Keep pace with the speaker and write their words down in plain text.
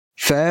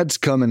Fads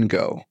come and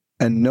go,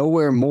 and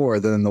nowhere more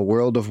than in the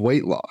world of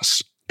weight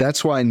loss.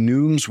 That's why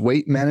Noom's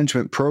weight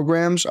management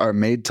programs are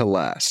made to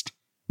last.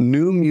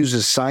 Noom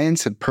uses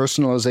science and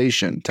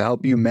personalization to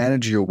help you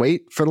manage your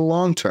weight for the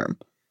long term.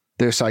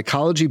 Their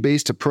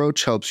psychology-based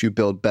approach helps you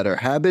build better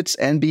habits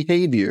and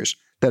behaviors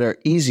that are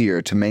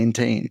easier to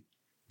maintain.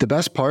 The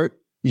best part?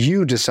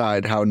 You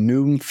decide how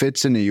Noom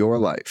fits into your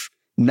life,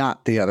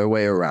 not the other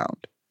way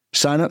around.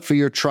 Sign up for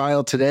your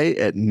trial today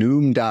at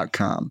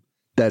Noom.com.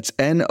 That's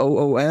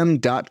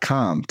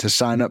Noom.com to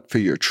sign up for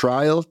your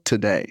trial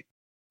today.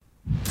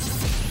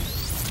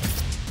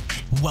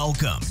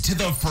 Welcome to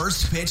the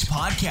First Pitch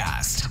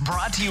Podcast,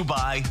 brought to you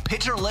by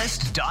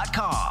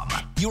PitcherList.com,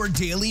 your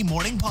daily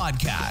morning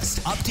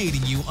podcast,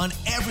 updating you on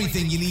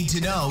everything you need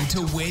to know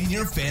to win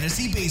your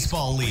fantasy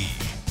baseball league.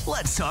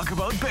 Let's talk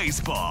about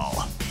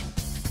baseball.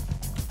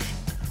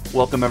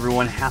 Welcome,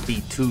 everyone.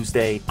 Happy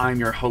Tuesday. I'm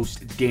your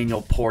host,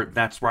 Daniel Port.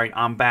 That's right.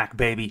 I'm back,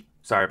 baby.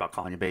 Sorry about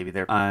calling you baby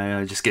there.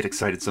 I just get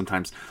excited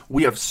sometimes.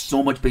 We have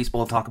so much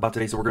baseball to talk about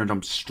today, so we're going to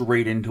jump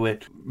straight into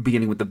it,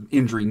 beginning with the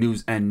injury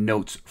news and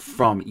notes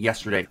from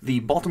yesterday.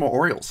 The Baltimore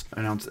Orioles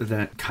announced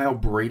that Kyle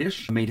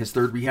Bradish made his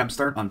third rehab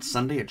start on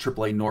Sunday at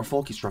AAA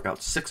Norfolk. He struck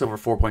out 6 over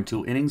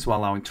 4.2 innings while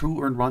allowing 2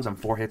 earned runs on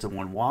 4 hits and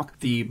 1 walk.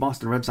 The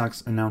Boston Red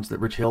Sox announced that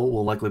Rich Hill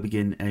will likely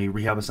begin a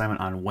rehab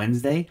assignment on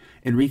Wednesday.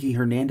 Enrique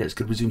Hernandez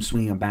could resume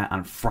swinging a bat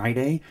on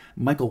Friday.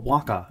 Michael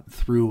Wacha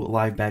threw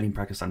live batting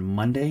practice on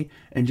Monday,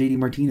 and JD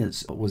Martinez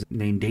was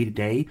named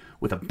day-to-day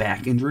with a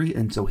back injury,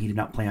 and so he did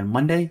not play on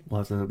Monday. We'll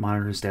have to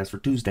monitor his stats for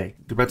Tuesday.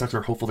 The Red Sox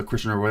are hopeful that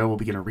Christian Arroyo will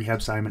begin a rehab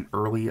assignment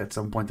early at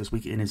some point this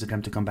week in his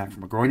attempt to come back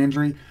from a groin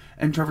injury,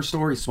 and Trevor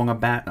Story swung a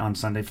bat on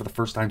Sunday for the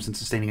first time since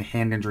sustaining a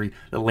hand injury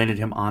that landed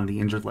him on the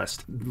injured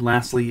list.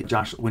 Lastly,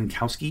 Josh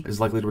Winkowski is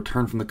likely to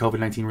return from the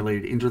COVID-19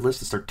 related injured list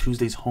to start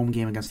Tuesday's home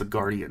game against the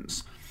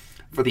Guardians.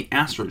 For the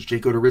Astros,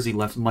 Jake Odorizzi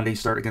left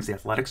Monday's start against the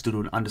Athletics due to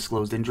an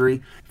undisclosed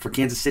injury. For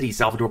Kansas City,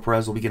 Salvador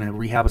Perez will begin a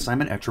rehab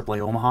assignment at AAA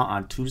Omaha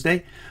on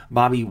Tuesday.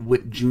 Bobby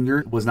Witt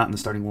Jr. was not in the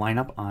starting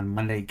lineup on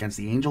Monday against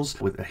the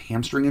Angels with a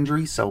hamstring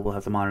injury, so we'll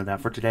have to monitor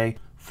that for today.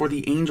 For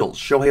the Angels,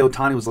 Shohei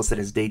Ohtani was listed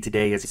as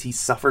day-to-day as he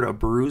suffered a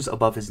bruise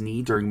above his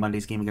knee during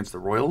Monday's game against the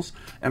Royals.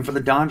 And for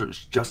the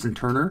Dodgers, Justin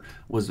Turner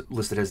was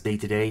listed as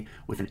day-to-day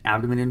with an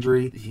abdomen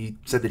injury. He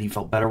said that he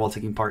felt better while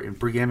taking part in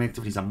pregame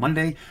activities on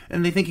Monday,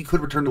 and they think he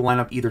could return to the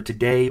lineup either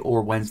today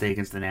or Wednesday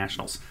against the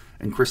Nationals.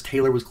 And Chris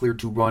Taylor was cleared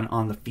to run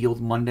on the field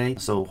Monday,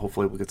 so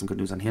hopefully we'll get some good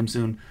news on him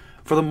soon.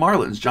 For the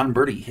Marlins, John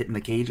Birdie hit in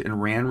the cage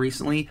and ran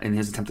recently in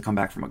his attempt to come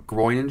back from a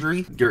groin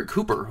injury. Garrett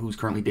Cooper, who's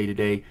currently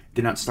day-to-day,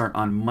 did not start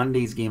on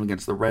Monday's game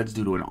against the Reds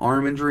due to an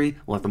arm injury.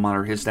 We'll have to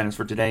monitor his status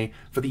for today.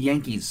 For the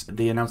Yankees,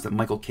 they announced that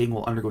Michael King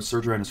will undergo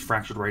surgery on his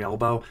fractured right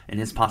elbow, and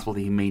it's possible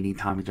that he may need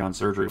Tommy John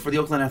surgery. For the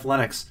Oakland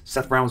Athletics,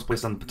 Seth Brown was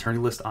placed on the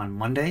paternity list on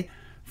Monday.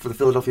 For the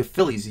Philadelphia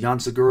Phillies, Jan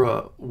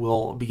Segura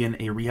will begin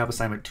a rehab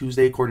assignment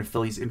Tuesday, according to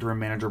Phillies interim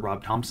manager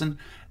Rob Thompson.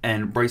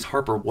 And Bryce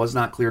Harper was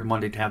not cleared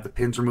Monday to have the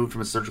pins removed from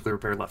his surgically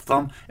repaired left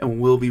thumb and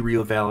will be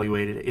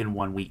reevaluated in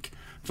 1 week.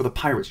 For the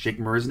Pirates, Jake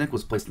Marisnick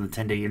was placed on the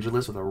 10-day injured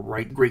list with a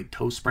right great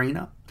toe sprain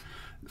up.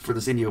 For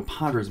the San Diego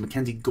Padres,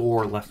 Mackenzie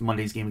Gore left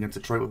Monday's game against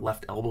Detroit with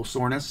left elbow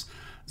soreness.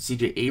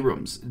 C.J.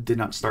 Abrams did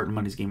not start in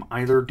Monday's game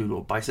either due to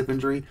a bicep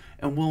injury.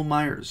 And Will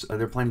Myers,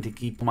 they're planning to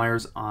keep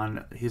Myers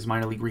on his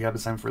minor league rehab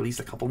assignment for at least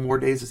a couple more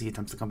days as he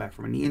attempts to come back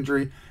from a knee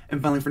injury.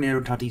 And finally,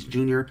 Fernando Tatis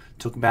Jr.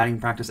 took batting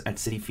practice at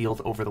Citi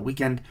Field over the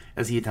weekend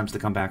as he attempts to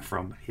come back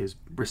from his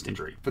wrist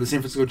injury. For the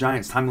San Francisco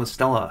Giants, Tommy La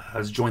Stella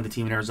has joined the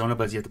team in Arizona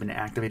but has yet to be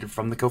activated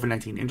from the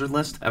COVID-19 injured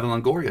list. Evan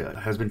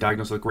Longoria has been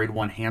diagnosed with a grade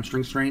 1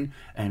 hamstring strain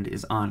and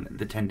is on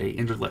the 10-day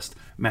injured list.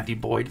 Matthew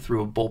Boyd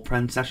threw a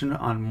bullpen session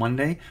on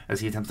Monday as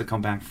he attempts to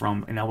come back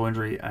from an elbow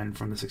injury and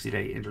from the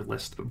 60-day injured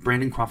list.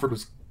 Brandon Crawford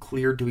was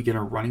cleared to begin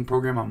a running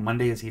program on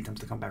Monday as he attempts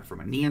to come back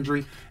from a knee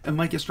injury, and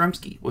Mike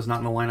Yastrzemski was not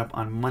in the lineup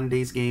on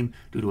Monday's game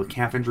due to a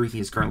calf injury. He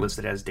is currently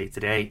listed as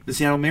day-to-day. The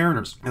Seattle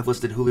Mariners have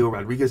listed Julio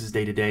Rodriguez as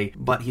day-to-day,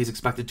 but he is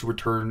expected to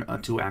return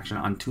to action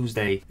on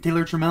Tuesday.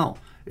 Taylor Trammell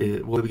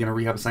will begin a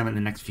rehab assignment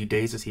in the next few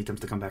days as he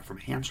attempts to come back from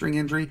a hamstring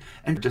injury.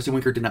 And Jesse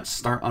Winker did not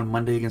start on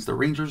Monday against the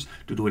Rangers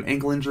due to an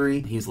ankle injury.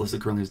 He's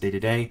listed currently as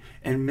day-to-day.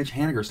 And Mitch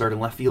Haniger started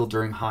in left field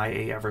during High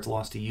A Everett's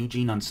loss to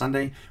Eugene on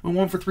Sunday. Went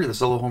 1 for 3 the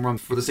solo home run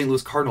for the St.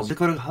 Louis Cardinals.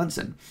 Dakota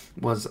Hudson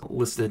was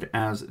listed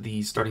as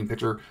the starting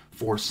pitcher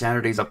for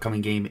Saturday's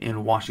upcoming game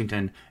in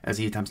Washington as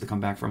he attempts to come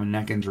back from a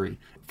neck injury.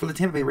 For the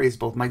Tampa Bay Rays,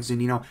 both Mike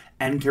Zunino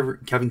and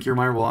Kevin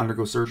Kiermaier will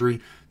undergo surgery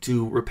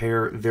to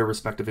repair their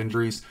respective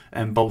injuries,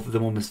 and both of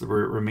them will miss the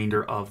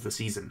remainder of the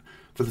season.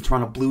 For the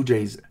Toronto Blue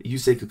Jays,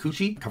 Yusei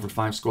Kikuchi covered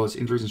 5 scoreless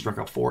injuries and struck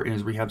out 4 in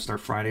his rehab start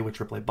Friday with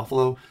AAA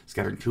Buffalo,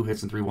 scattering 2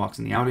 hits and 3 walks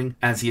in the outing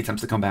as he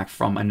attempts to come back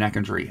from a neck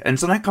injury. And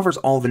so that covers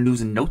all the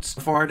news and notes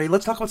for our day.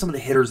 Let's talk about some of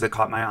the hitters that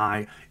caught my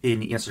eye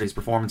in yesterday's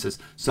performances.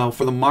 So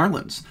for the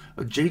Marlins,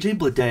 J.J.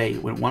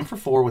 Bleday went 1 for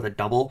 4 with a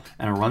double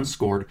and a run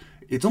scored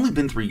It's only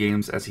been 3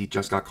 games as he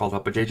just got called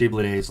up, but JJ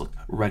Bleday has looked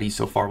ready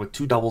so far with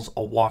 2 doubles,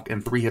 a walk,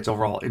 and 3 hits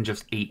overall in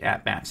just 8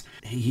 at-bats.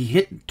 He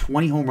hit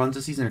 20 home runs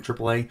this season at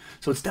AAA,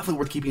 so it's definitely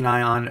worth keeping an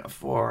eye on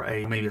for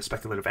maybe a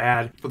speculative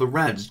ad. For the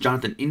Reds,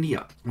 Jonathan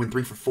India went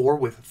 3 for 4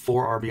 with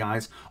 4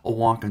 RBIs, a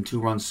walk, and 2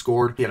 runs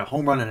scored. He had a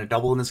home run and a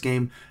double in this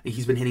game.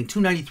 He's been hitting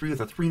 .293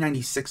 with a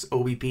 .396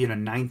 OBP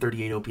and a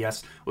 .938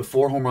 OPS with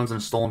 4 home runs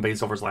and a stolen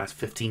base over his last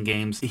 15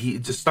 games.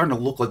 He's just starting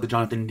to look like the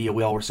Jonathan India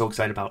we all were so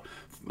excited about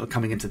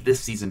coming into this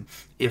season.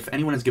 If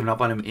anyone has given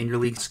up on him in your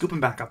league, scoop him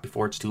back up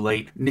before it's too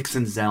late. Nick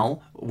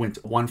Senzel went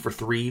 1 for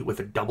 3 with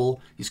a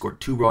double. He scored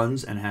 2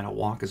 runs and had a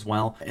walk as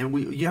well. And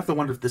you have to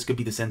wonder if this could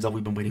be the Senzel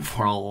we've been waiting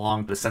for all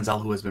along. The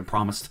Senzel who has been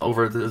promised.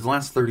 Over the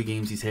last 30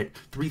 games, he's hit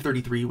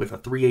 .333 with a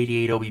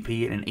 .388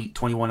 OBP and an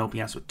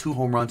 .821 OPS with 2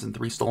 home runs and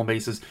 3 stolen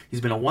bases.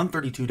 He's been a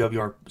 .132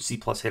 WRC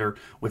plus hitter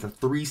with a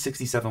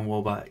 .367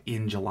 WOBA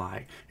in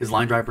July. His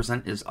line drive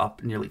percent is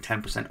up nearly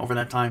 10% over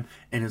that time,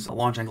 and his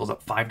launch angle is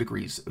up 5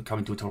 degrees,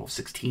 coming to a total of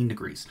 16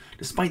 degrees.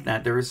 Despite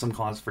that, there is some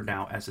cause for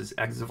doubt as his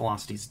exit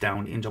velocity is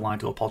down in July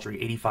to a paltry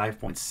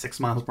 85.6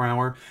 miles per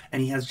hour,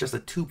 and he has just a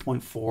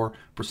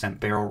 2.4%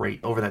 barrel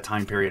rate over that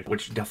time period,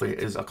 which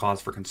definitely is a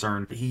cause for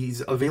concern.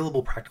 He's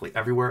available practically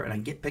everywhere, and I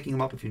get picking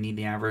him up if you need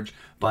the average,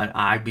 but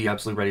I'd be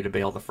absolutely ready to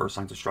bail the first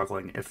signs of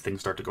struggling if things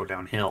start to go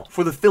downhill.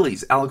 For the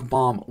Phillies, Alec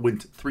Bohm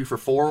went 3 for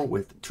 4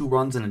 with 2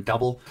 runs and a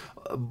double.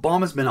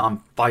 Bohm has been on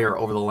fire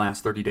over the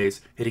last 30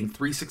 days, hitting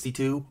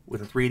 .362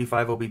 with a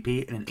 .385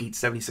 OBP and an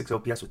 .876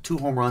 OPS with 2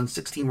 home runs,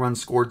 16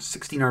 runs scored,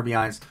 16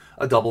 RBIs,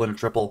 a double and a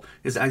triple.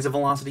 His exit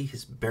velocity,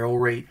 his barrel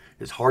rate,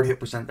 his hard hit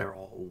percent, they're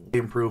all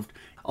improved.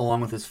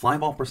 Along with his fly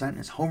ball percent,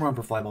 his home run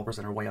per fly ball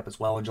percent are way up as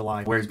well in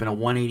July, where he's been a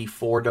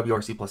 .184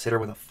 WRC plus hitter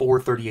with a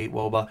 .438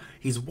 WOBA.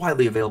 He's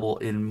widely available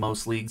in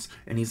most leagues,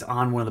 and he's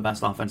on one of the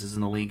best offenses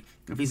in the league.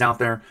 If he's out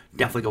there,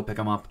 definitely go pick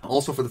him up.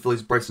 Also for the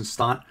Phillies, Bryson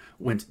Stott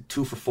went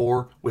 2 for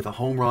 4 with a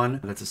home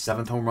run. That's his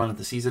 7th home run of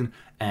the season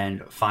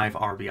and 5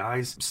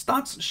 RBIs.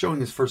 Stott's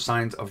showing his first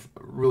signs of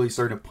really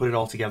starting to put it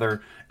all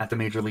together at the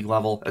major league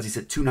level, as he's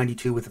hit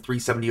 .292 with a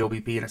 .370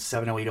 OBP and a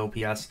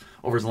 .708 OPS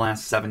over his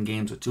last 7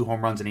 games with 2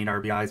 home runs and 8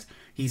 RBIs.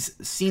 He's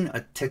seen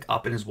a tick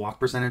up in his walk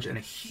percentage and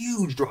a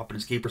huge drop in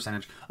his K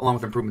percentage, along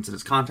with improvements in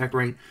his contact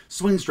rate,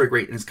 swing strike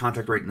rate, and his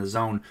contact rate in the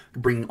zone,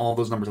 bringing all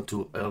those numbers up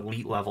to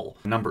elite level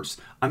numbers.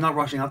 I'm not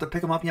rushing out to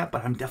pick him up yet,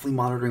 but I'm definitely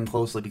monitoring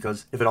closely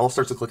because if it all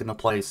starts to click into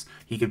place,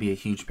 he could be a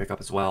huge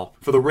pickup as well.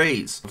 For the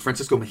Rays,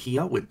 Francisco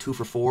Mejia went 2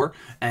 for 4,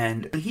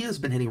 and Mejia's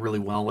been hitting really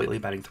well lately,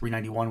 batting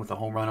 .391 with a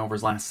home run over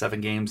his last 7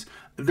 games.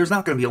 There's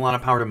not going to be a lot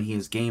of power to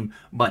Mejia's game,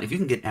 but if you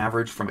can get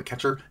average from a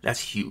catcher, that's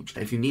huge.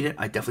 If you need it,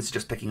 I definitely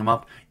suggest picking him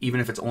up,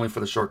 even if it's only for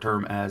the short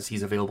term, as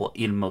he's available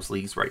in most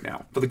leagues right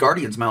now. For the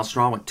Guardians, Myles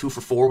Straw went 2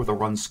 for 4 with a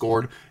run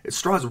scored.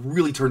 Straw has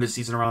really turned his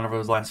season around over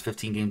his last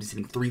 15 games. He's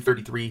hitting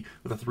 .333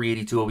 with a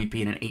 .382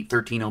 OBP and an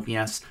 .813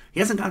 OPS. He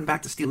hasn't gotten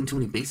back to stealing too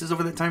many bases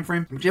over that time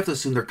frame, but you have to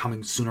assume they're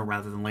coming sooner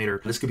rather than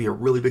later. This could be a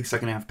really big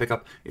second half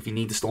pickup. If you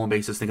need the stolen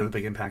bases, think of the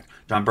big impact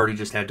John Birdie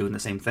just had doing the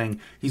same thing.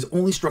 He's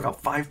only struck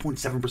out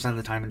 5.7% of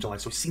the time in July,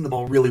 so he's seeing the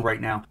ball really right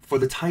now. For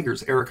the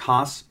Tigers, Eric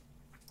Haas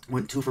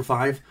went 2 for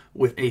 5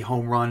 with a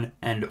home run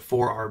and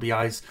 4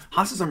 RBIs.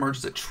 Haas has emerged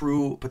as a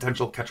true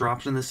potential catcher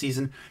option this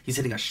season. He's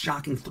hitting a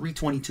shocking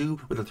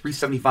 .322 with a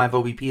 .375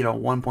 OBP and a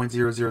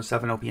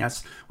 .1.007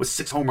 OPS with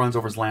 6 home runs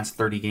over his last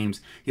 30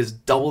 games. He has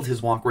doubled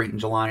his walk rate in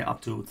July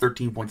up to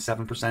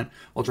 13.7%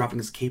 while dropping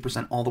his K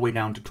percent all the way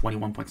down to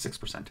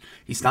 21.6%.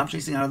 He stopped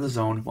chasing out of the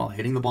zone while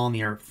hitting the ball in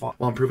the air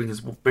while improving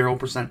his barrel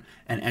percent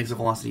and exit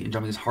velocity and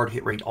jumping his hard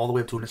hit rate all the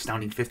way up to an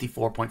astounding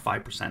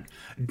 54.5%.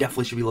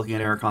 Definitely should be looking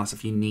at Eric Haas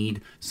if you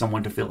need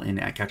someone to fill in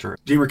at catcher.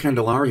 Jeimer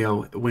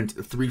Candelario went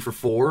 3 for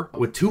 4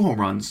 with 2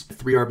 home runs,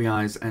 3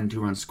 RBIs, and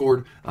 2 runs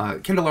scored.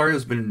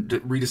 Candelario's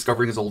been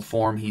rediscovering his old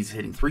form. He's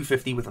hitting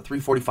 .350 with a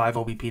 .345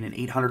 OBP and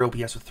an .800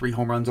 OPS with 3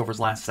 home runs over his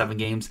last 7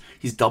 games.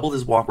 He's doubled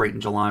his walk rate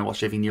in July while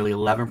shaving nearly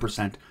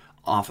 11%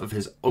 off of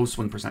his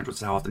O-swing percentage, which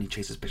is how often he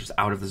chases pitches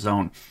out of the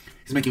zone.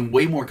 He's making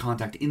way more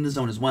contact in the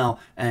zone as well,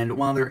 and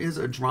while there is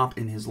a drop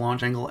in his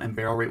launch angle and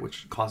barrel rate,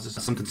 which causes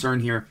some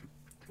concern here,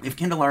 if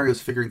Candelario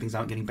is figuring things out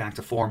and getting back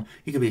to form,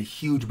 he could be a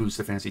huge boost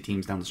to fantasy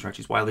teams down the stretch.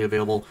 He's widely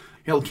available.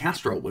 Harold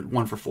Castro went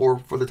 1 for 4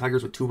 for the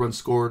Tigers with 2 runs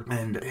scored,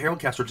 and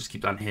Harold Castro just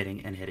keeps on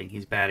hitting and hitting.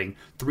 He's batting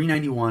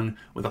 .391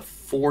 with a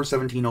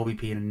 .417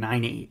 OBP and a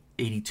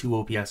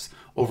 .982 OPS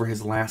over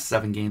his last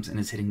 7 games and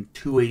is hitting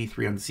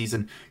 .283 on the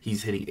season.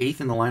 He's hitting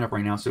 8th in the lineup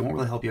right now, so it won't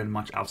really help you in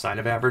much outside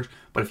of average,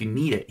 but if you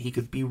need it, he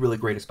could be really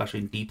great, especially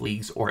in deep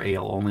leagues or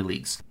AL-only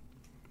leagues.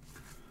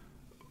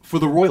 For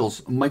the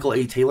Royals, Michael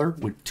A. Taylor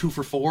went 2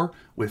 for 4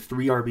 with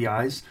 3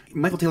 RBIs.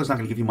 Michael Taylor's not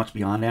going to give you much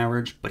beyond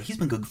average, but he's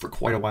been good for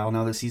quite a while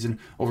now this season.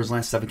 Over his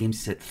last 7 games,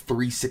 he's hit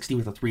 .360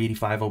 with a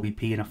 .385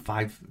 OBP and a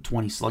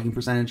 .520 slugging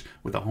percentage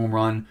with a home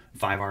run,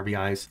 5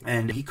 RBIs.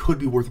 And he could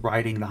be worth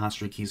riding the hot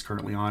streak he's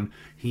currently on.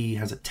 He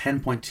has a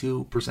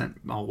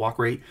 10.2% walk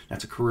rate.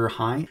 That's a career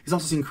high. He's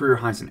also seen career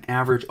highs in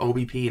average,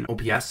 OBP, and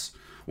OPS,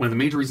 One of the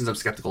major reasons I'm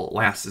skeptical at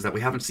last is that we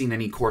haven't seen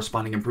any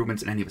corresponding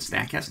improvements in any of his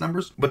StatCast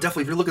numbers. But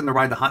definitely, if you're looking to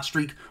ride the hot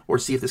streak or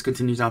see if this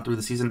continues out through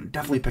the season,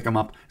 definitely pick him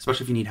up,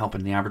 especially if you need help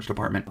in the average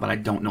department. But I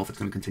don't know if it's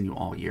going to continue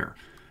all year.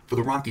 For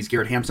the Rockies,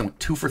 Garrett Hampson went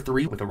 2 for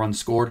 3 with a run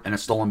scored and a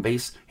stolen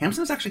base.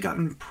 Hampson has actually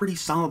gotten pretty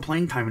solid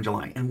playing time in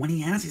July, and when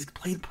he has, he's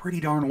played pretty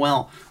darn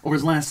well. Over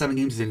his last 7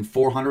 games, he's hitting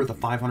 .400 with a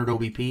 .500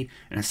 OBP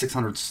and a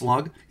 .600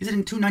 slug. He's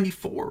hitting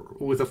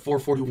 .294 with a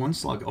 .441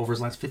 slug over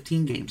his last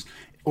 15 games.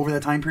 Over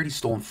that time period, he's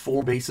stolen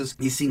 4 bases.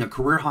 He's seeing a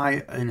career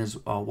high in his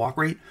walk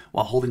rate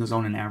while holding his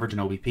own in average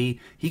and OBP.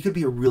 He could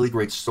be a really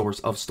great source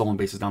of stolen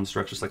bases down the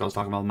stretch, just like I was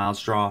talking about Miles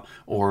Straw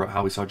or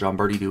how we saw John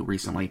Birdie do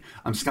recently.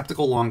 I'm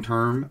skeptical long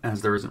term,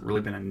 as there hasn't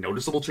really been a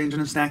noticeable change in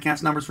his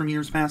StatCast numbers from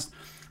years past.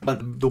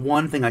 But the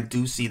one thing I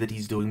do see that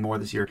he's doing more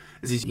this year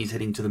is he's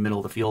hitting to the middle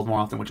of the field more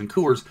often, which in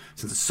Coors,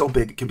 since it's so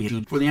big, it can be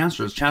huge. For the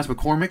Astros, Chas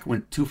McCormick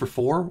went 2 for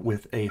 4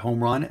 with a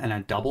home run and a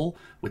double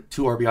with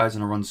 2 RBIs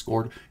and a run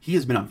scored. He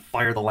has been on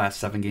fire the last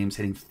 7 games,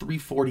 hitting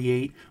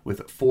 .348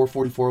 with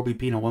 .444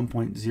 OBP and a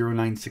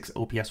 1.096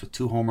 OPS with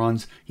 2 home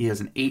runs. He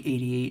has an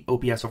 .888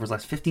 OPS over his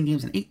last 15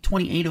 games and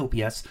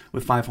 .828 OPS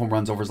with 5 home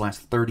runs over his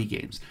last 30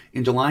 games.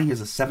 In July, he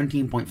has a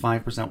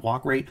 17.5%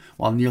 walk rate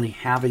while nearly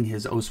halving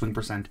his O-swing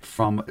percent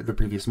from the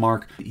previous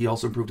mark. He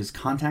also improved his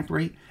contact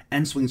rate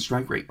and swing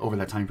strike rate over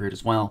that time period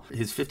as well.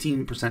 His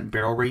 15%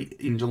 barrel rate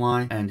in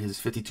July and his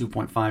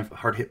 52.5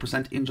 hard hit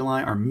percent in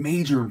July are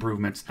major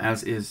improvements,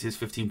 as is his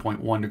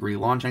 15.1 degree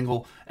launch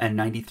angle and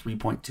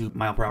 93.2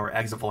 mile per hour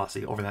exit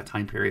velocity over that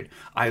time period.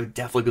 I would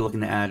definitely be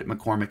looking to add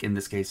McCormick in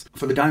this case.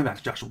 For the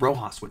Diamondbacks, Josh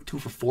Rojas went 2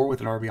 for 4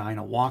 with an RBI and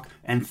a walk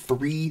and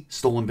 3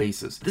 stolen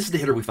bases. This is the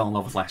hitter we fell in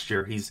love with last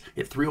year. He's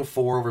hit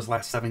 .304 over his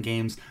last 7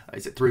 games.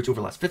 He's hit .302 over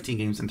his last 15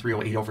 games and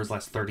 .308 over his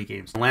last 30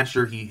 games. Last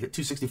year, he hit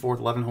 .264 with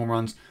 11 home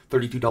runs,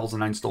 32 doubles and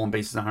 9 stolen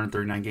bases in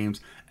 139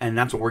 games, and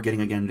that's what we're getting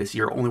again this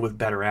year, only with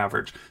better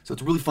average. So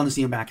it's really fun to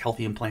see him back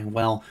healthy and playing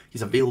well.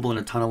 He's available in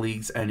a ton of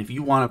leagues, and if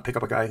you want to pick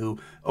up a guy who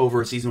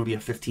over a season would be a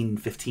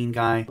 15-15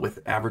 guy with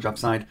average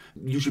upside,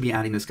 you should be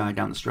adding this guy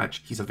down the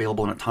stretch. He's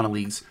available in a ton of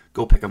leagues.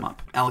 Go pick him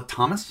up. Alek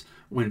Thomas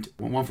went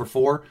 1 for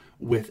 4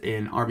 with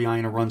an RBI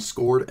and a run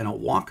scored and a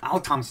walk.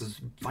 Alek Thomas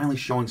is finally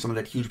showing some of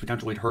that huge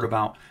potential we'd heard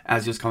about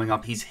as he was coming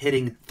up. He's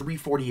hitting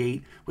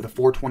 .348 with a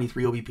 .423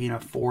 OBP and a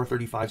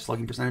 .435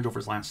 slugging percentage over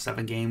his last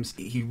 7 games.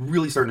 He's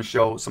really starting to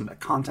show some of that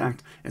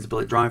contact and his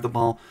ability to drive the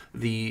ball.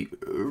 The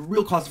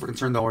real cause for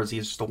concern, though, is he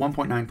has just a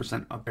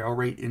 1.9% barrel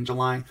rate in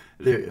July.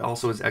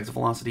 Also, his exit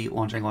velocity,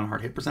 launch angle, and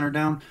hard hit percent are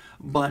down,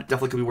 but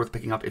definitely could be worth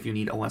picking up if you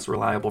need a less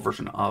reliable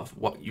version of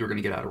what you're going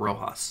to get out of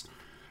Rojas.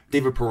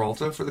 David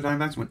Peralta for the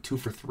Diamondbacks went 2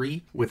 for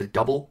 3 with a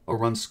double, a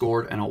run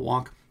scored, and a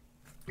walk.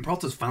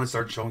 Peralta's finally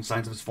started showing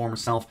signs of his former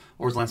self.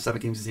 Over his last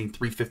 7 games, he's hitting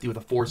 .350 with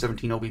a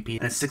 .417 OBP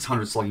and a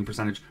 .600 slugging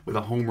percentage with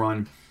a home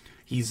run.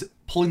 He's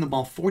pulling the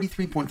ball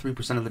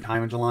 43.3% of the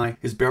time in July.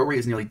 His barrel rate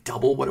is nearly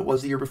double what it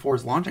was the year before.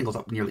 His launch angle's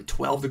up nearly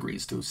 12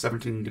 degrees to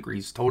 17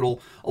 degrees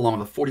total, along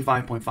with a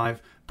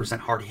 45.5%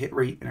 hard hit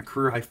rate and a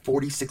career high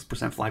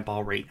 46% fly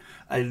ball rate.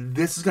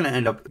 This is going to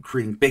end up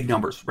creating big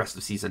numbers rest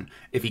of the season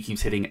if he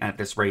keeps hitting at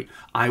this rate.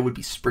 I would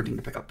be sprinting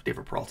to pick up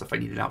David Peralta if I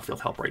needed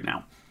outfield help right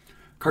now.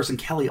 Carson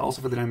Kelly,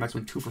 also for the Diamondbacks,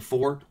 went 2 for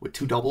 4 with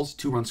 2 doubles,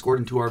 2 runs scored,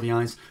 and 2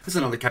 RBIs. This is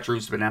another catcher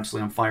who's been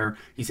absolutely on fire.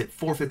 He's hit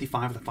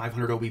 .455 with a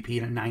 .500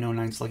 OBP and a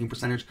 .909 slugging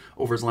percentage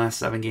over his last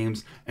 7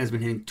 games, and has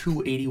been hitting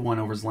 .281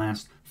 over his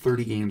last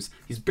 30 games.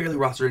 He's barely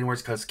rostered anywhere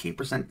because K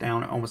percent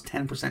down almost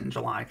 10% in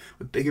July,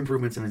 with big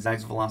improvements in his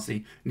exit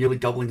velocity, nearly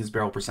doubling his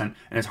barrel percent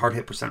and his hard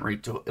hit percent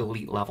rate to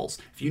elite levels.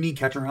 If you need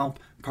catcher help,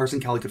 Carson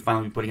Kelly could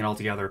finally be putting it all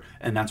together,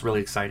 and that's really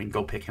exciting.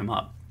 Go pick him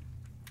up.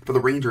 For the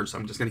Rangers,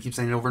 I'm just going to keep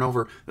saying it over and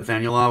over,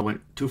 Nathaniel Law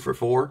went 2 for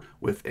 4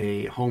 with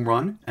a home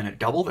run and a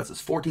double. That's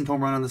his 14th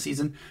home run on the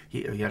season.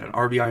 He had an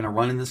RBI and a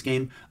run in this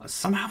game.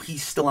 Somehow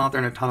he's still out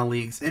there in a ton of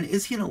leagues. And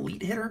is he an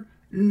elite hitter?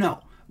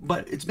 No.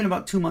 But it's been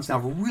about 2 months now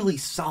of really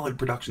solid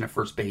production at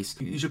first base.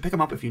 You should pick him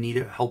up if you need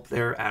help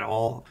there at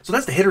all. So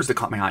that's the hitters that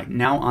caught my eye.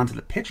 Now on to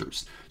the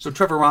pitchers. So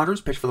Trevor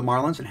Rogers pitched for the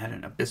Marlins and had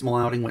an abysmal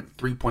outing, went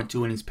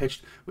 3.2 innings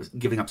pitched, was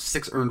giving up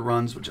 6 earned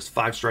runs with just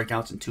 5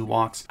 strikeouts and 2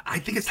 walks. I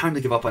think it's time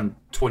to give up on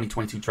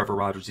 2022 Trevor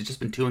Rogers. He's just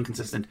been too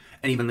inconsistent,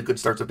 and even the good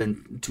starts have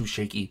been too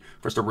shaky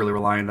for us to really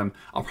rely on them.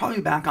 I'll probably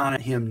be back on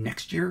him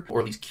next year, or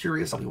at least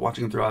curious. I'll be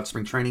watching him throughout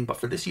spring training, but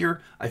for this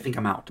year, I think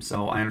I'm out.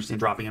 So I understand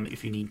dropping him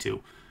if you need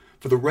to.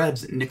 For the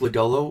Reds, Nick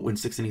Lodolo went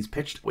 6 innings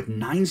pitched with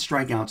 9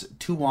 strikeouts,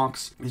 2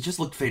 walks. It just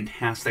looked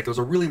fantastic. It was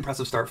a really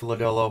impressive start for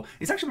Lodolo.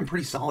 He's actually been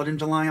pretty solid in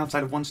July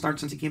outside of 1 start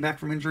since he came back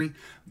from injury,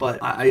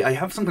 but I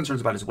have some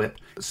concerns about his whip.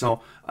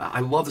 So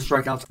I love the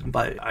strikeouts,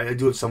 but I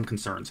do have some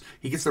concerns.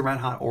 He gets the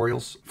red-hot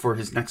Orioles for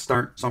his next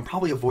start, so I'm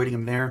probably avoiding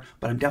him there,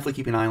 but I'm definitely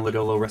keeping an eye on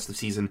Lodolo rest of the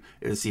season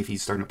to see if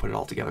he's starting to put it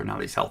all together now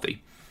that he's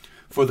healthy.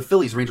 For the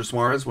Phillies, Ranger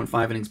Suarez went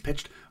 5 innings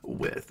pitched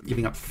with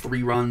giving up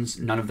 3 runs,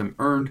 none of them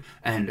earned,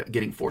 and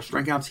getting 4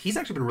 strikeouts. He's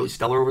actually been really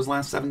stellar over his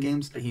last 7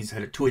 games. He's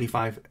had a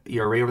 2.85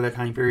 ERA over that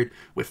time period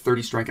with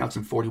 30 strikeouts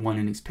and 41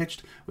 innings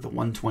pitched with a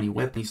 120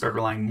 whip. He started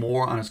relying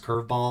more on his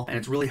curveball, and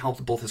it's really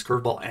helped both his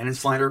curveball and his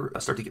slider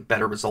start to get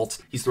better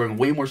results. He's throwing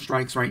way more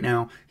strikes right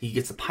now. He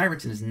gets the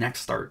Pirates in his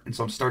next start, and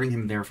so I'm starting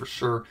him there for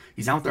sure.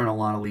 He's out there in a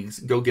lot of leagues.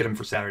 Go get him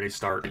for Saturday's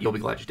start. You'll be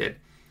glad you did.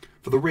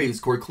 For the Rays,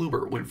 Corey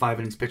Kluber went 5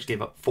 innings pitched,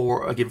 gave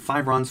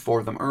 5 runs, 4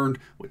 of them earned,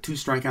 with 2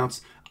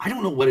 strikeouts. I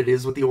don't know what it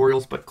is with the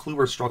Orioles, but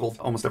Kluber struggled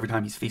almost every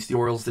time he's faced the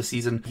Orioles this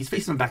season. He's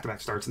faced them in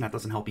back-to-back starts, and that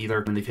doesn't help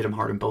either, and they've hit him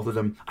hard in both of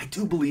them. I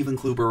do believe in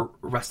Kluber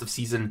rest of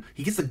season.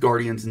 He gets the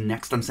Guardians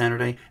next on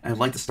Saturday, and I'd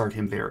like to start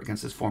him there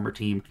against his former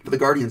team. For the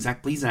Guardians,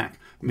 Zach Plesac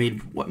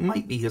made what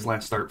might be his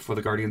last start for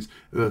the Guardians,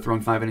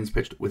 throwing 5 innings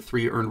pitched with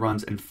 3 earned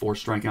runs and 4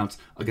 strikeouts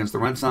against the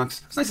Red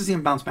Sox. It's nice to see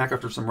him bounce back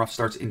after some rough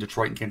starts in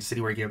Detroit and Kansas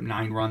City, where he gave up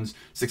 9 runs,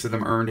 6 of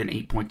them earned, and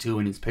 8.2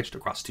 innings pitched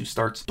across 2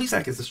 starts.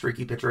 Plesac is a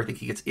streaky pitcher. I think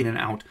he gets in and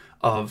out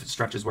of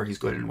stretches where he's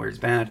good and where he's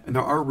bad. And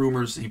there are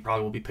rumors he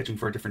probably will be pitching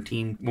for a different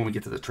team when we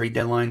get to the trade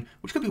deadline,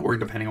 which could be worrying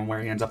depending on where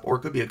he ends up, or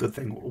it could be a good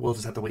thing. We'll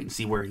just have to wait and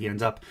see where he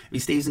ends up. If he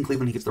stays in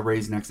Cleveland, he gets the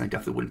Rays next, and I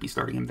definitely wouldn't be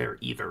starting him there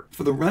either.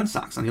 For the Red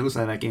Sox, on the other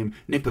side of that game,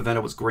 Nick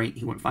Pivetta was great.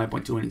 He went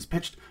 5.2 innings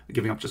pitched,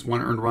 giving up just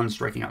 1 earned run,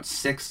 striking out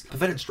 6.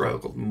 Pivetta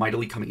struggled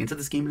mightily coming into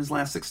this game in his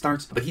last 6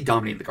 starts, but he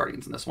dominated the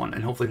Guardians in this one,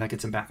 and hopefully that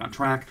gets him back on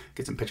track,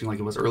 gets him pitching like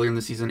it was earlier in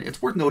the season.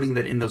 It's worth noting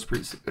that in those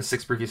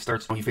 6 previous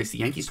starts, he faced the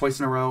Yankees twice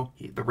in a row,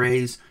 the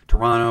Rays,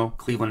 Toronto,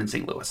 Cleveland, and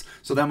St. Louis.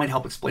 So that might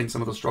help explain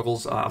some of those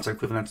struggles. Outside of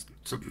Cleveland, that's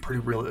some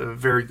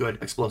very good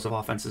explosive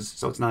offenses,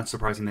 so it's not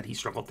surprising that he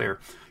struggled there.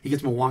 He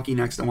gets Milwaukee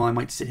next, and while I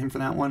might sit him for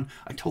that one,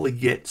 I totally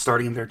get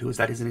starting him there too, as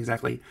that isn't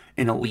exactly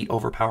an elite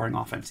overpowering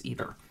offense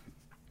either.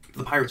 For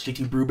the Pirates,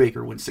 JT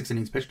Brubaker went 6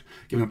 innings pitched,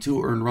 giving up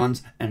 2 earned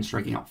runs and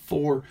striking out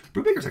 4.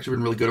 Brubaker's actually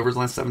been really good over his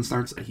last 7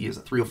 starts. He has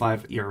a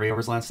 3.05 ERA over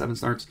his last 7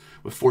 starts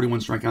with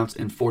 41 strikeouts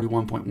and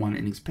 41.1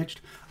 innings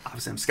pitched.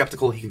 Obviously, I'm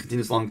skeptical he can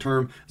continue this long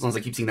term as long as I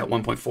keep seeing that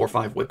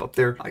 1.45 whip up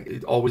there.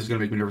 It always is going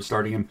to make me nervous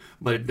starting him,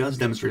 but it does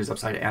demonstrate his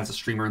upside as a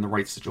streamer in the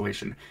right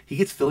situation. He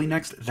gets Philly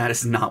next. That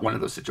is not one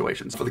of those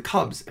situations. For the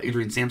Cubs,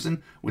 Adrian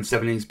Sampson went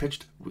 7 innings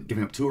pitched,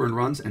 giving up 2 earned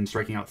runs and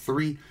striking out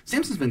 3.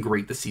 Sampson's been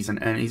great this season,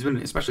 and he's been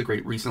especially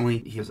great recently.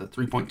 He has a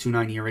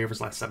 3.29 ERA over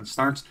his last 7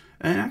 starts,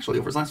 and actually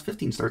over his last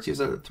 15 starts, he has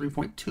a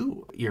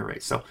 3.2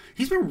 ERA. So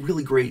he's been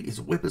really great.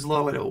 His whip is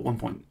low at a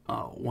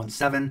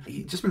 1.17.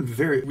 He's just been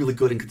really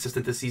good and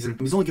consistent this season.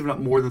 He's only given up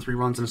more than 3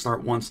 runs in a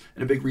start once,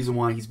 and a big reason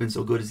why he's been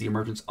so good is the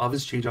emergence of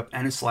his changeup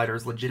and his slider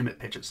as legitimate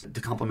pitches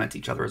to complement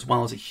each other, as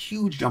well as a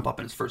huge jump up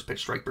in his first pitch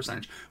strike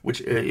percentage,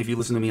 which if you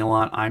listen to me a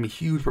lot, I'm a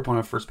huge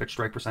proponent of first pitch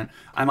strike percent.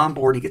 I'm on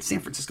board. He gets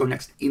San Francisco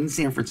next in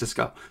San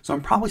Francisco, so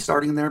I'm probably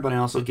starting him there, but I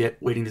also get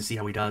waiting to see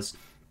how he does.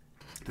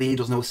 The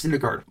Angels' Noah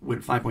Syndergaard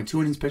went 5.2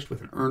 innings pitched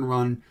with an earned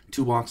run,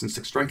 2 walks, and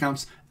 6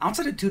 strikeouts.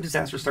 Outside of 2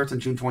 disaster starts on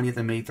June 20th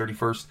and May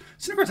 31st,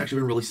 Syndergaard's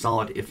actually been really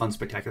solid, if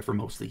unspectacular, for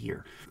most of the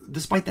year.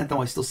 Despite that,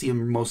 though, I still see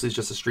him mostly as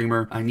just a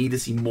streamer. I need to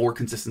see more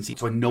consistency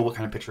so I know what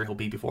kind of pitcher he'll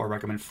be before I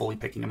recommend fully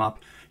picking him up.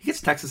 He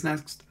gets Texas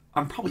next.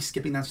 I'm probably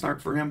skipping that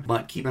start for him,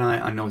 but keep an eye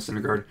on Noah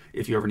Syndergaard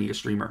if you ever need a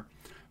streamer.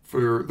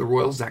 For the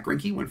Royals, Zach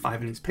Greinke went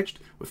 5 innings pitched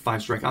with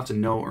 5 strikeouts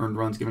and no earned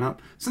runs given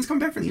up. Since coming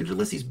back from the injured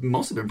list, he's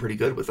mostly been pretty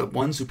good with a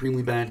 1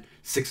 supremely bad,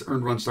 6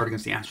 earned run start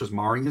against the Astros,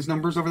 marring his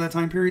numbers over that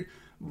time period.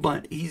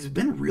 But he's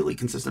been really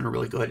consistent and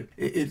really good.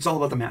 It's all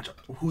about the matchup.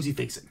 Who's he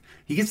facing?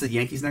 He gets the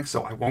Yankees next,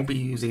 so I won't be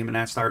using him in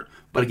that start.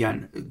 But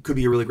again, it could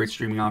be a really great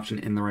streaming option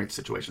in the right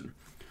situation.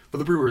 For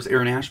the Brewers,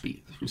 Aaron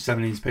Ashby, through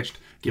 7 innings pitched,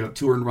 gave up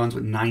 2 earned runs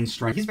with 9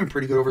 strikes. He's been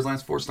pretty good over his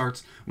last 4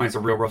 starts, minus a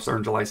real rough start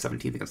on July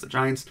 17th against the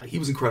Giants. He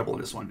was incredible in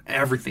this one.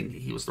 Everything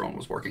he was throwing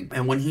was working.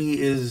 And when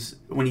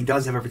he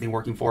does have everything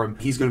working for him,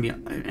 he's going to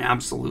be an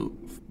absolute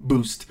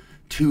boost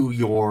to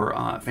your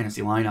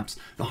fantasy lineups.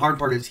 The hard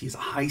part is he's a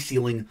high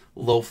ceiling,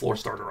 low floor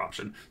starter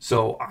option.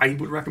 So I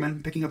would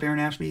recommend picking up Aaron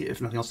Ashby, if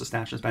nothing else, to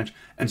stash his bench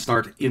and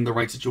start in the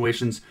right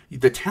situations.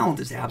 The talent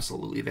is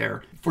absolutely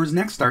there. For his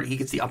next start, he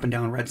gets the up and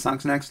down Red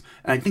Sox next.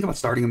 And I think about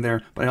starting him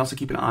there, but I also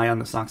keep an eye on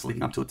the Sox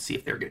leading up to it to see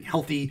if they're getting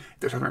healthy, if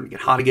they're starting to get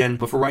hot again.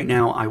 But for right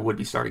now, I would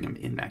be starting him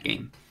in that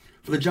game.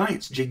 For the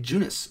Giants, Jake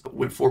Junis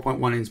went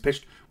 4.1 innings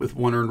pitched with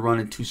 1 earned run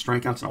and 2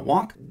 strikeouts and a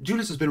walk.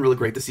 Junis has been really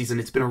great this season.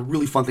 It's been a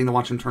really fun thing to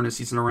watch him turn his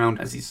season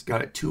around, as he's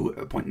got a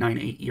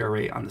 2.98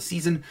 ERA on the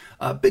season.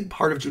 A big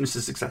part of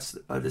Junis' success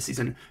this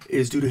season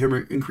is due to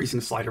him increasing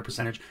the slider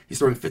percentage. He's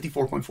throwing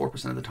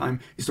 54.4% of the time.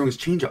 He's throwing his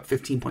changeup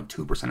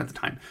 15.2% of the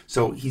time.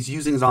 So he's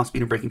using his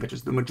off-speed and breaking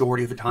pitches the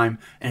majority of the time,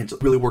 and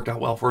it's really worked out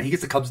well for him. He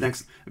gets the Cubs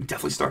next. I'm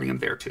definitely starting him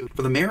there too.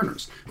 For the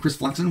Mariners, Chris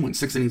Flexen went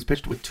 6 innings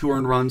pitched with 2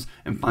 earned runs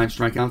and 5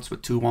 strikeouts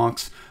with 2 walks.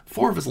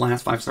 4 of his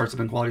last 5 starts have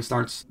been quality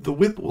starts. The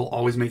whip will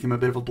always make him a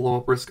bit of a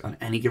blow-up risk on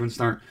any given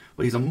start,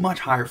 but he's a much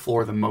higher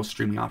floor than most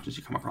streaming options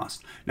you come across.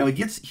 Now, he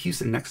gets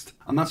Houston next.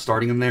 I'm not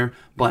starting him there,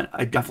 but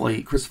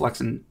Chris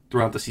Flexen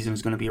throughout the season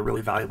is going to be a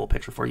really valuable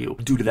pitcher for you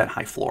due to that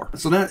high floor.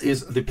 So that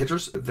is the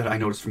pitchers that I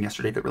noticed from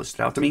yesterday that really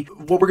stood out to me.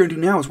 What we're going to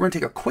do now is we're going to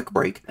take a quick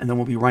break, and then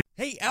we'll be right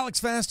Hey, Alex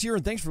Fast here,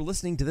 and thanks for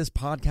listening to this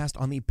podcast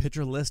on the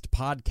Pitcher List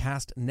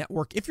Podcast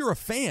Network. If you're a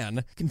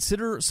fan,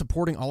 consider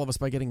supporting all of us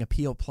by getting a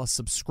PL Plus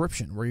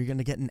subscription, where you're going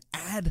to get an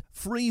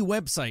ad-free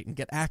website and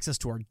get access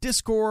to our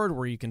Discord,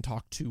 where you can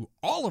talk to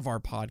all of our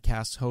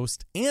podcast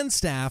hosts and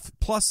staff.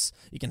 Plus,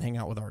 you can hang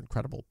out with our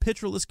incredible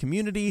Pitcher List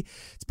community.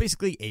 It's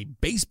basically a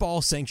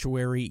baseball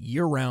sanctuary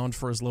year-round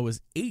for as low as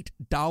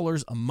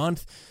 $8 a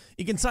month.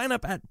 You can sign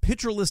up at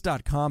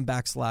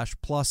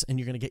pitcherlist.com/plus, and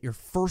you're going to get your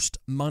first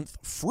month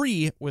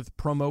free with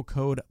promo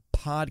code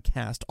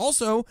podcast.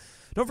 Also,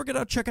 don't forget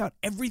to check out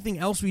everything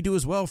else we do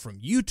as well, from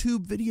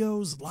YouTube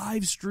videos,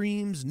 live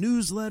streams,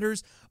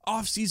 newsletters,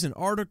 off-season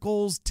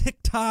articles,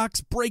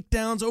 TikToks,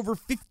 breakdowns, over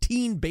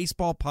 15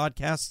 baseball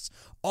podcasts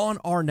on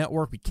our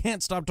network. We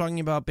can't stop talking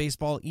about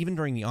baseball even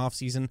during the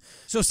off-season.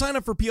 So sign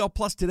up for PL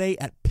Plus today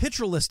at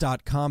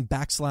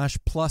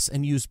pitcherlist.com/plus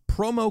and use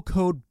promo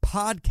code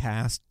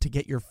podcast to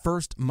get your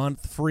first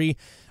month free.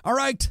 All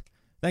right.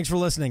 Thanks for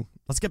listening.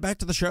 Let's get back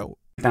to the show.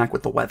 Back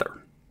with the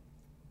weather.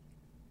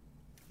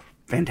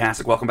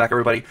 Fantastic. Welcome back,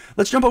 everybody.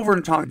 Let's jump over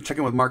and check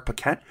in with Mark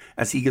Paquette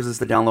as he gives us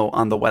the down low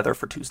on the weather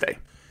for Tuesday.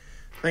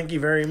 Thank you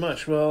very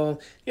much. Well,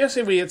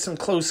 yesterday we had some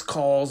close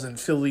calls in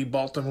Philly,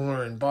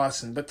 Baltimore, and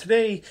Boston, but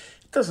today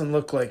it doesn't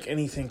look like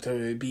anything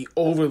to be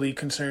overly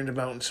concerned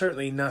about, and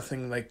certainly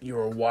nothing like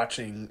you're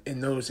watching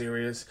in those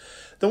areas.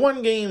 The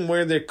one game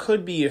where there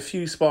could be a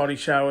few spotty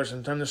showers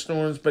and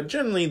thunderstorms, but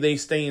generally they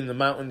stay in the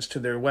mountains to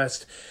their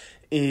west,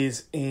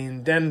 is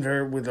in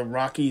Denver, where the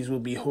Rockies will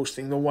be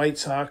hosting the White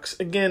Sox.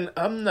 Again,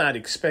 I'm not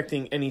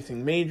expecting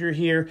anything major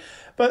here,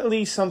 but at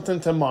least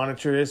something to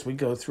monitor as we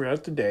go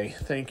throughout the day.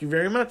 Thank you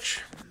very much.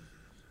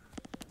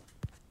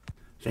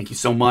 Thank you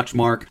so much,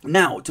 Mark.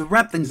 Now, to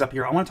wrap things up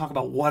here, I want to talk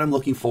about what I'm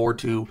looking forward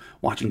to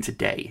watching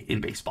today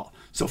in baseball.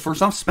 So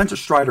first off, Spencer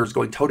Strider is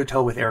going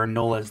toe-to-toe with Aaron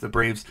Nola as the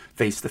Braves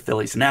face the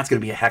Phillies, and that's going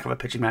to be a heck of a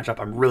pitching matchup.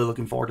 I'm really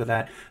looking forward to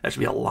that. That should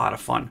be a lot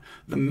of fun.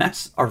 The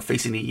Mets are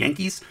facing the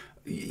Yankees.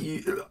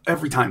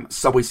 Every time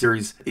Subway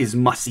Series is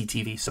must-see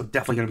TV, so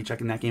definitely going to be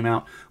checking that game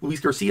out. Luis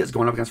Garcia is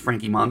going up against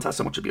Frankie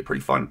Montas, which should be a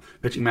pretty fun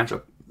pitching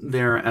matchup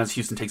there as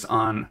Houston takes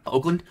on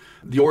Oakland.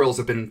 The Orioles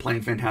have been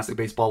playing fantastic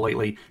baseball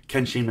lately.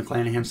 Can Shane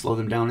McClanahan slow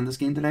them down in this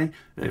game today?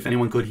 If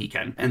anyone could, he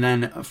can. And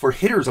then for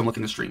hitters, I'm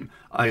looking to stream.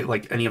 I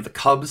like any of the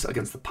Cubs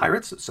against the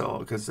Pirates, so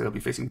because they'll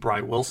be facing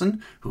Bry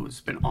Wilson,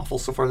 who's been awful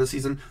so far this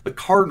season. The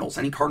Cardinals,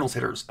 any Cardinals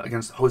hitters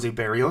against Jose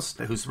Barrios,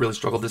 who's really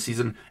struggled this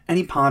season.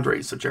 Any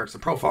Padres, so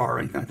Jerickson Profar or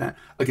anything like that,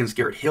 against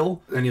Garrett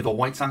Hill. Any of the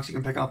White Sox you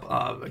can pick up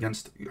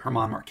against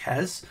German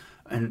Marquez.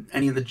 And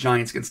any of the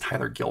Giants against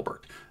Tyler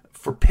Gilbert.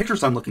 For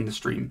pitchers I'm looking to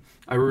stream,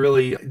 I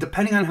really,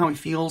 depending on how he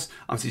feels,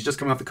 obviously he's just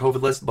coming off the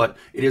COVID list, but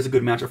it is a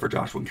good matchup for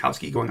Josh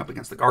Winkowski going up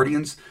against the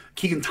Guardians.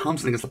 Keegan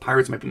Thompson against the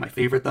Pirates might be my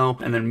favorite, though.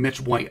 And then Mitch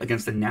White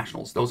against the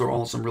Nationals. Those are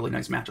all some really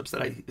nice matchups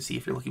that I see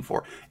if you're looking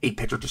for a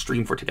pitcher to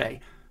stream for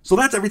today. So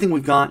that's everything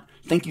we've got.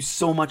 Thank you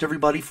so much,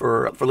 everybody,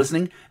 for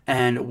listening,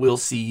 and we'll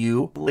see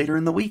you later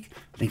in the week.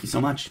 Thank you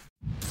so much.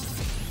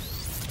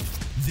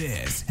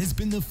 This has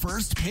been the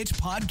First Pitch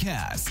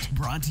Podcast,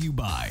 brought to you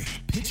by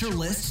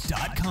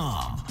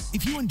PitcherList.com.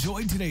 If you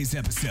enjoyed today's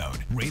episode,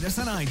 rate us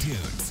on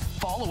iTunes,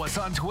 follow us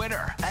on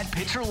Twitter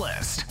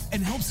 @PitcherList,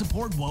 and help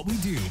support what we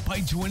do by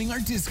joining our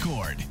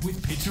Discord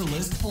with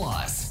PitcherList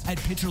Plus at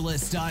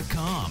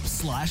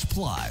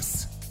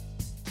PitcherList.com/plus.